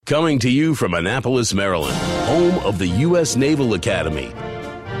Coming to you from Annapolis, Maryland, home of the U.S. Naval Academy,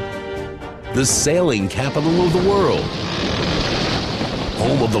 the sailing capital of the world,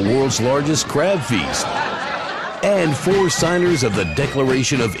 home of the world's largest crab feast, and 4 signers of the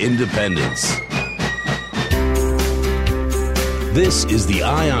Declaration of Independence. This is the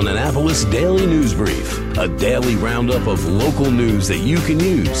Eye on Annapolis Daily News Brief, a daily roundup of local news that you can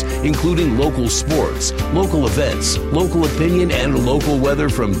use, including local sports, local events, local opinion, and local weather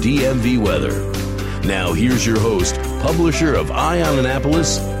from DMV Weather. Now here's your host, publisher of Eye on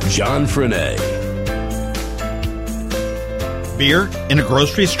Annapolis, John Frenaye. Beer in a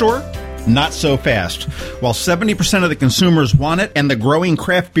grocery store? Not so fast. While 70% of the consumers want it and the growing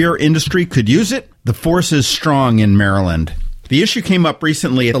craft beer industry could use it, the force is strong in Maryland. The issue came up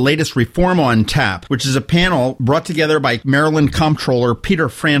recently at the latest Reform on Tap, which is a panel brought together by Maryland Comptroller Peter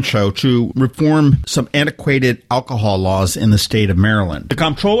Francho to reform some antiquated alcohol laws in the state of Maryland. The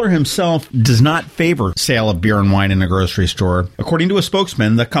comptroller himself does not favor sale of beer and wine in a grocery store. According to a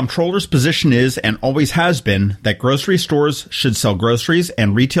spokesman, the comptroller's position is, and always has been, that grocery stores should sell groceries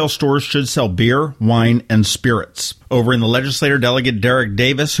and retail stores should sell beer, wine, and spirits. Over in the legislator, Delegate Derek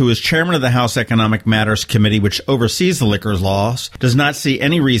Davis, who is chairman of the House Economic Matters Committee, which oversees the liquor laws, does not see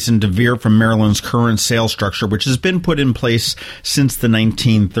any reason to veer from Maryland's current sales structure, which has been put in place since the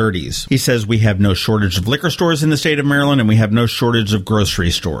 1930s. He says we have no shortage of liquor stores in the state of Maryland, and we have no shortage of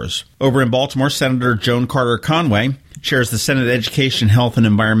grocery stores. Over in Baltimore, Senator Joan Carter Conway chairs the Senate Education, Health, and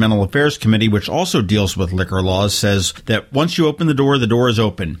Environmental Affairs Committee, which also deals with liquor laws, says that once you open the door is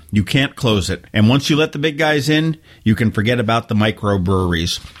open. You can't close it. And once you let the big guys in, you can forget about the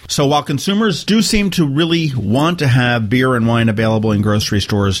microbreweries. So while consumers do seem to really want to have beer and wine available in grocery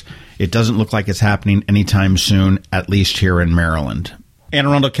stores, it doesn't look like it's happening anytime soon, at least here in Maryland. Anne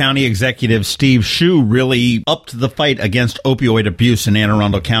Arundel County Executive Steve Hsu really upped the fight against opioid abuse in Anne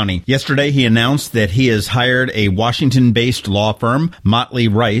Arundel County. Yesterday, he announced that he has hired a Washington-based law firm, Motley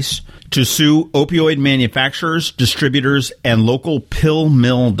Rice, to sue opioid manufacturers, distributors, and local pill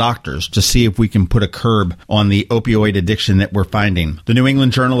mill doctors to see if we can put a curb on the opioid addiction that we're finding. The New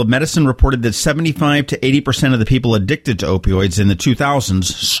England Journal of Medicine reported that 75 to 80% of the people addicted to opioids in the 2000s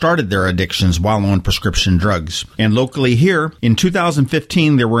started their addictions while on prescription drugs. And locally here, in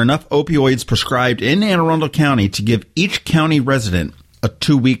 2015, there were enough opioids prescribed in Anne Arundel County to give each county resident a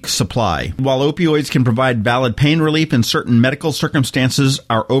 2-week supply. While opioids can provide valid pain relief in certain medical circumstances,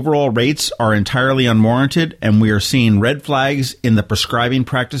 our overall rates are entirely unwarranted, and we are seeing red flags in the prescribing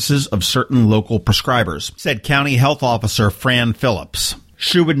practices of certain local prescribers, said County Health Officer Fran Phillips.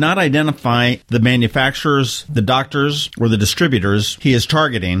 Hsu would not identify the manufacturers, the doctors, or the distributors he is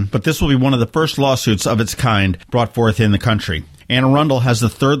targeting, but this will be one of the first lawsuits of its kind brought forth in the country. Anne Arundel has the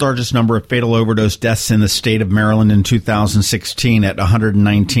 3rd largest number of fatal overdose deaths in the state of Maryland in 2016 at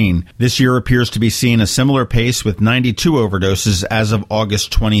 119. This year appears to be seeing a similar pace with 92 overdoses as of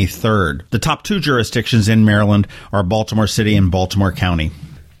August 23rd. The top 2 jurisdictions in Maryland are Baltimore City and Baltimore County.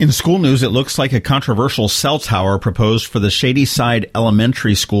 In school news, it looks like a controversial cell tower proposed for the Shadyside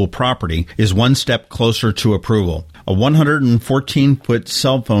Elementary School property is one step closer to approval. A 114-foot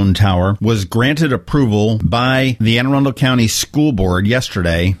cell phone tower was granted approval by the Anne Arundel County School Board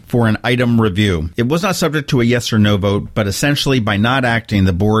yesterday for an item review. It was not subject to a yes or no vote, but essentially by not acting,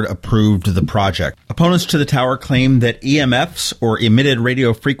 the board approved the project. Opponents to the tower claim that EMFs, or emitted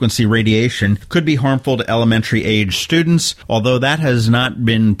radio frequency radiation, could be harmful to elementary-age students, although that has not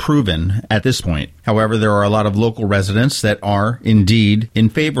been proven at this point. However, there are a lot of local residents that are indeed in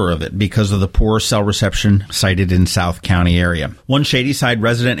favor of it because of the poor cell reception cited in South County area. One Shadyside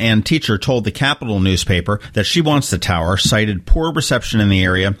resident and teacher told the Capital newspaper that she wants the tower, cited poor reception in the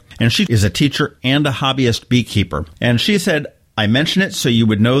area, and she is a teacher and a hobbyist beekeeper. And she said, "I mention it so you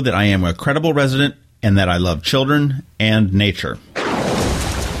would know that I am a credible resident and that I love children and nature."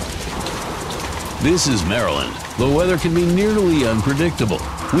 This is Maryland. The weather can be nearly unpredictable.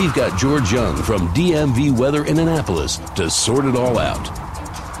 We've got George Young from DMV Weather in Annapolis to sort it all out.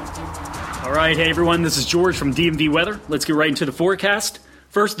 All right, hey everyone, this is George from DMV Weather. Let's get right into the forecast.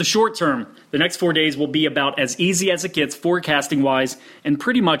 First, the short term. The next 4 days will be about as easy as it gets forecasting-wise and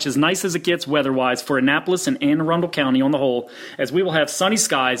pretty much as nice as it gets weather-wise for Annapolis and Anne Arundel County on the whole, as we will have sunny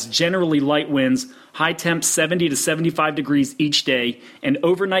skies, generally light winds, high temps 70 to 75 degrees each day, and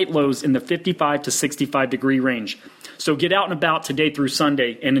overnight lows in the 55 to 65 degree range. So get out and about today through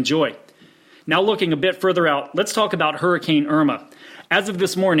Sunday and enjoy. Now looking a bit further out, let's talk about Hurricane Irma. As of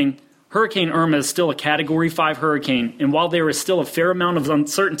this morning, Hurricane Irma is still a Category 5 hurricane, and while there is still a fair amount of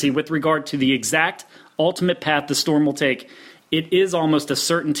uncertainty with regard to the exact ultimate path the storm will take, it is almost a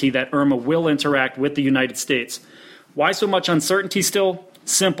certainty that Irma will interact with the United States. Why so much uncertainty still?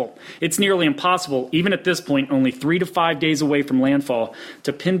 Simple. It's nearly impossible, even at this point, only 3 to 5 days away from landfall,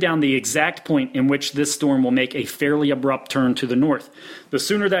 to pin down the exact point in which this storm will make a fairly abrupt turn to the north. The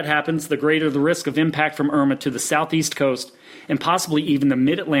sooner that happens, the greater the risk of impact from Irma to the southeast coast and possibly even the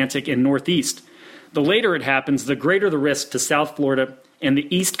mid-Atlantic and northeast. The later it happens, the greater the risk to South Florida and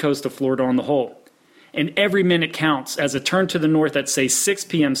the east coast of Florida on the whole. And every minute counts, as a turn to the north at, say, 6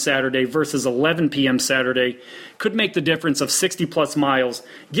 p.m. Saturday versus 11 p.m. Saturday could make the difference of 60-plus miles,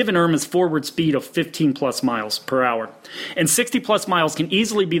 given Irma's forward speed of 15-plus miles per hour. And 60-plus miles can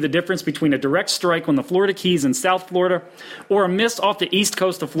easily be the difference between a direct strike on the Florida Keys in South Florida or a miss off the east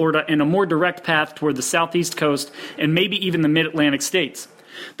coast of Florida and a more direct path toward the southeast coast and maybe even the mid-Atlantic states.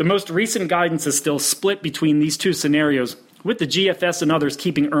 The most recent guidance is still split between these two scenarios, with the GFS and others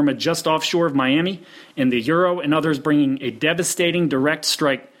keeping Irma just offshore of Miami, and the Euro and others bringing a devastating direct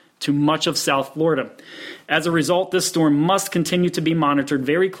strike to much of South Florida. As a result, this storm must continue to be monitored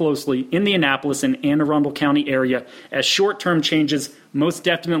very closely in the Annapolis and Anne Arundel County area, as short-term changes most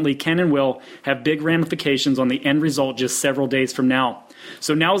definitely can and will have big ramifications on the end result just several days from now.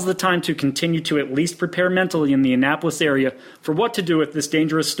 So now is the time to continue to at least prepare mentally in the Annapolis area for what to do if this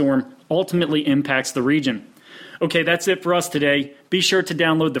dangerous storm ultimately impacts the region. Okay, that's it for us today. Be sure to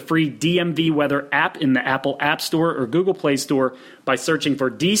download the free DMV Weather app in the Apple App Store or Google Play Store by searching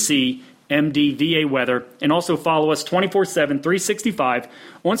for DC MDVA Weather, and also follow us 24/7, 365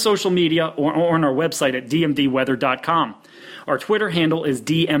 on social media or on our website at dmvweather.com. Our Twitter handle is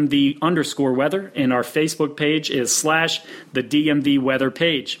DMV_weather, and our Facebook page is /the DMV Weather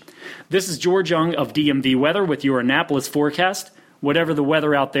page. This is George Young of DMV Weather with your Annapolis forecast. Whatever the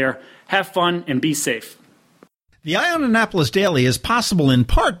weather out there, have fun and be safe. The Eye on Annapolis Daily is possible in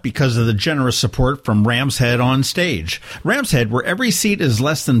part because of the generous support from Ram's Head on Stage. Ram's Head, where every seat is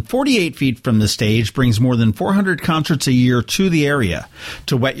less than 48 feet from the stage, brings more than 400 concerts a year to the area.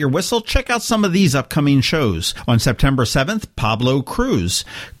 To wet your whistle, check out some of these upcoming shows. On September 7th, Pablo Cruz.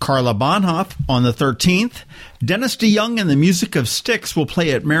 Carla Bonhoff on the 13th. Dennis DeYoung and the Music of Styx will play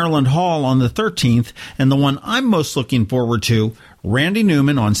at Maryland Hall on the 13th, and the one I'm most looking forward to, Randy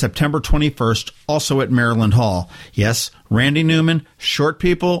Newman on September 21st, also at Maryland Hall. Yes, Randy Newman, Short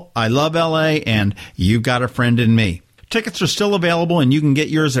People, I Love L.A., and You've Got a Friend in Me. Tickets are still available, and you can get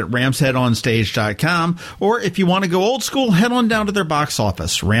yours at ramsheadonstage.com, or if you want to go old school, head on down to their box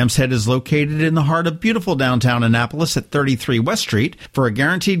office. Ram's Head is located in the heart of beautiful downtown Annapolis at 33 West Street. For a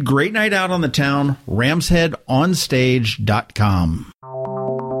guaranteed great night out on the town, ramsheadonstage.com.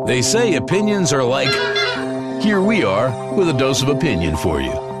 They say opinions are like... Here we are with a dose of opinion for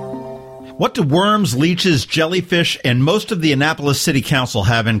you. What do worms, leeches, jellyfish, and most of the Annapolis City Council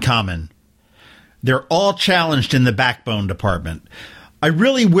have in common? They're all challenged in the backbone department. I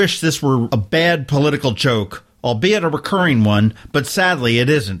really wish this were a bad political joke, albeit a recurring one, but sadly it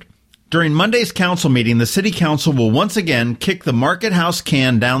isn't. During Monday's council meeting, the City Council will once again kick the Market House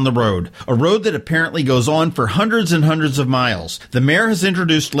can down the road, a road that apparently goes on for hundreds and hundreds of miles. The mayor has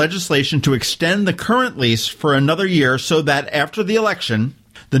introduced legislation to extend the current lease for another year so that after the election,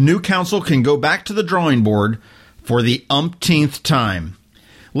 the new council can go back to the drawing board for the umpteenth time.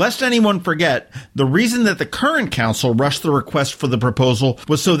 Lest anyone forget, the reason that the current council rushed the request for the proposal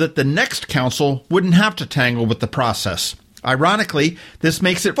was so that the next council wouldn't have to tangle with the process. Ironically, this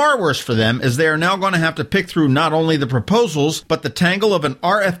makes it far worse for them, as they are now going to have to pick through not only the proposals, but the tangle of an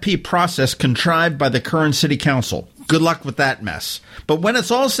RFP process contrived by the current city council. Good luck with that mess. But when it's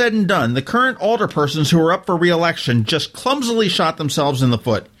all said and done, the current alderpersons who are up for re-election just clumsily shot themselves in the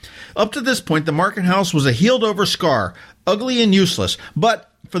foot. Up to this point, the Market House was a healed-over scar, ugly and useless, but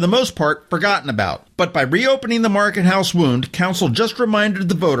for the most part, forgotten about. But by reopening the Market House wound, Council just reminded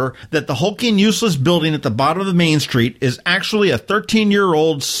the voter that the hulking, useless building at the bottom of Main Street is actually a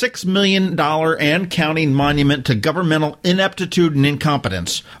 13-year-old, $6 million and counting monument to governmental ineptitude and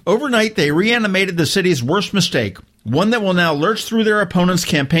incompetence. Overnight, they reanimated the city's worst mistake, one that will now lurch through their opponents'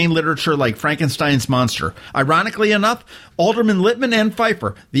 campaign literature like Frankenstein's monster. Ironically enough, Alderman Littman and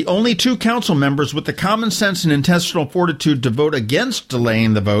Pfeiffer, the only two council members with the common sense and intestinal fortitude to vote against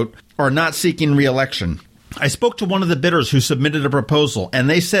delaying the vote, are not seeking re-election. I spoke to one of the bidders who submitted a proposal, and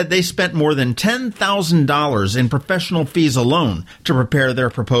they said they spent more than $10,000 in professional fees alone to prepare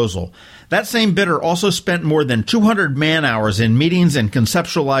their proposal. That same bidder also spent more than 200 man-hours in meetings and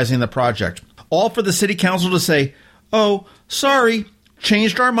conceptualizing the project, all for the city council to say, "Oh, sorry,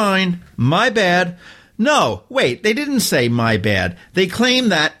 changed our mind, my bad, No, wait, they didn't say my bad. They claim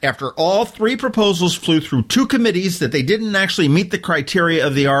that after all 3 proposals flew through 2 committees that they didn't actually meet the criteria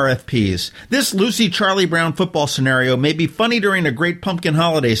of the RFPs. This Lucy Charlie Brown football scenario may be funny during a Great Pumpkin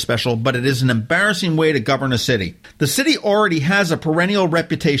holiday special, but it is an embarrassing way to govern a city. The city already has a perennial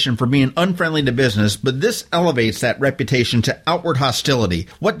reputation for being unfriendly to business, but this elevates that reputation to outward hostility.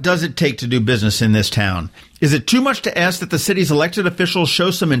 What does it take to do business in this town? Is it too much to ask that the city's elected officials show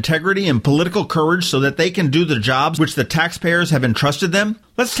some integrity and political courage so that they can do the jobs which the taxpayers have entrusted them?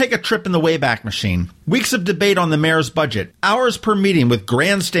 Let's take a trip in the Wayback Machine. Weeks of debate on the mayor's budget. Hours per meeting with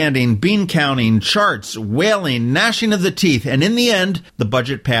grandstanding, bean counting, charts, wailing, gnashing of the teeth, and in the end, the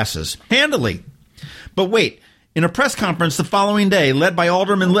budget passes. Handily. But wait. In a press conference the following day, led by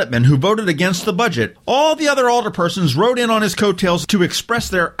Alderman Littman, who voted against the budget, all the other alderpersons rode in on his coattails to express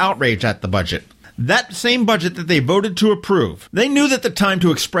their outrage at the budget. That same budget that they voted to approve. They knew that the time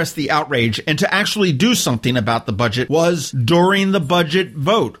to express the outrage and to actually do something about the budget was during the budget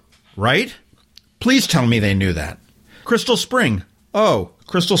vote, right? Please tell me they knew that. Crystal Spring. Oh,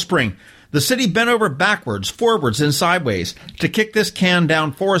 Crystal Spring. The city bent over backwards, forwards, and sideways to kick this can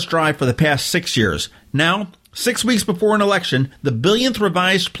down Forest Drive for the past 6 years. Now, 6 weeks before an election, the billionth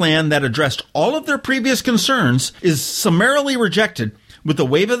revised plan that addressed all of their previous concerns is summarily rejected with a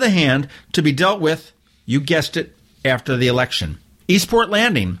wave of the hand to be dealt with, you guessed it, after the election. Eastport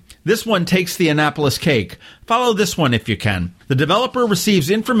Landing. This one takes the Annapolis cake. Follow this one if you can. The developer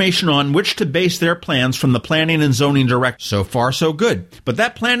receives information on which to base their plans from the planning and zoning director. So far, so good. But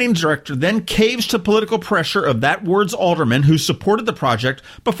that planning director then caves to political pressure of that ward's alderman who supported the project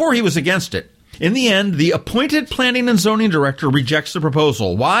before he was against it. In the end, the appointed planning and zoning director rejects the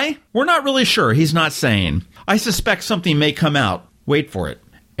proposal. Why? We're not really sure. He's not saying. I suspect something may come out. Wait for it.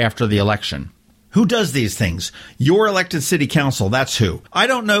 After the election. Who does these things? Your elected city council, that's who. I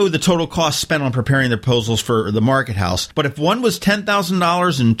don't know the total cost spent on preparing the proposals for the Market House, but if one was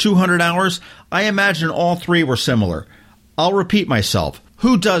 $10,000 in 200 hours, I imagine all 3 were similar. I'll repeat myself.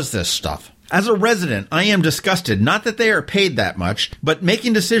 Who does this stuff? As a resident, I am disgusted, not that they are paid that much, but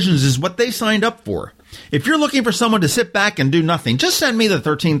making decisions is what they signed up for. If you're looking for someone to sit back and do nothing, just send me the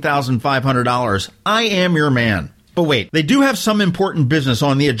 $13,500. I am your man. But wait, they do have some important business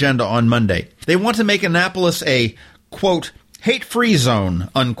on the agenda on Monday. They want to make Annapolis a, quote, hate-free zone,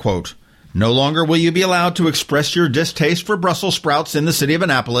 unquote. No longer will you be allowed to express your distaste for Brussels sprouts in the city of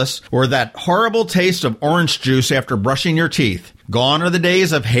Annapolis, or that horrible taste of orange juice after brushing your teeth. Gone are the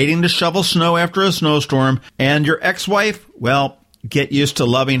days of hating to shovel snow after a snowstorm, and your ex-wife, well, get used to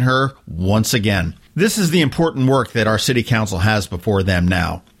loving her once again. This is the important work that our city council has before them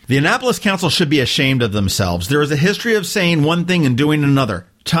now. The Annapolis Council should be ashamed of themselves. There is a history of saying one thing and doing another,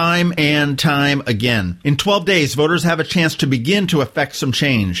 time and time again. In 12 days, voters have a chance to begin to effect some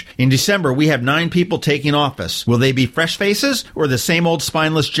change. In December, we have 9 people taking office. Will they be fresh faces or the same old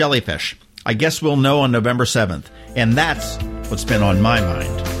spineless jellyfish? I guess we'll know on November 7th. And that's what's been on my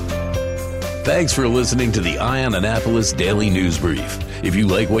mind. Thanks for listening to the Eye on Annapolis Daily News Brief. If you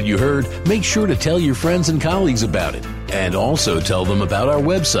like what you heard, make sure to tell your friends and colleagues about it. And also tell them about our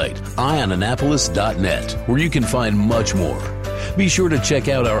website, eyeonannapolis.net, where you can find much more. Be sure to check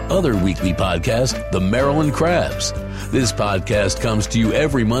out our other weekly podcast, The Maryland Crabs. This podcast comes to you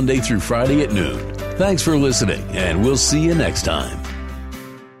every Monday through Friday at noon. Thanks for listening, and we'll see you next time.